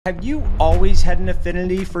Have you always had an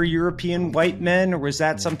affinity for European white men, or was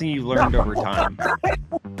that something you learned over time?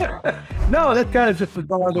 No, that's kind of just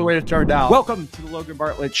the way it turned out. Welcome to the Logan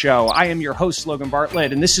Bartlett Show. I am your host, Logan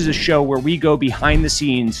Bartlett, and this is a show where we go behind the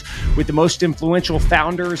scenes with the most influential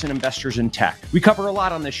founders and investors in tech. We cover a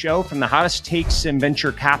lot on the show, from the hottest takes in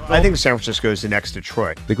venture capital. I think San Francisco is the next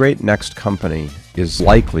Detroit. The great next company is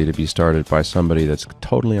likely to be started by somebody that's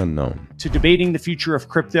totally unknown. To debating the future of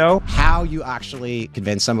crypto. How you actually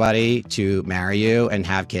convince somebody to marry you and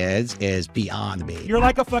have kids is beyond me. You're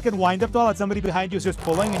like a fucking wind-up doll that somebody behind you is just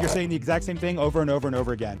pulling, and you're saying the exact same thing over and over and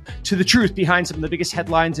over again. To the truth behind some of the biggest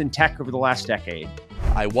headlines in tech over the last decade.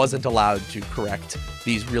 I wasn't allowed to correct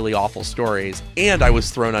these really awful stories, and I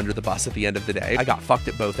was thrown under the bus at the end of the day. I got fucked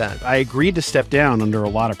at both ends. I agreed to step down under a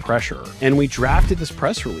lot of pressure, and we drafted this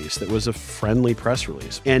press release that was a friendly press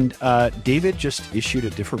release, and David just issued a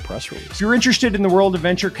different press release. If you're interested in the world of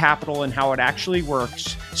venture capital and how it actually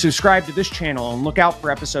works, subscribe to this channel and look out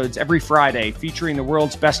for episodes every Friday featuring the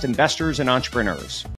world's best investors and entrepreneurs.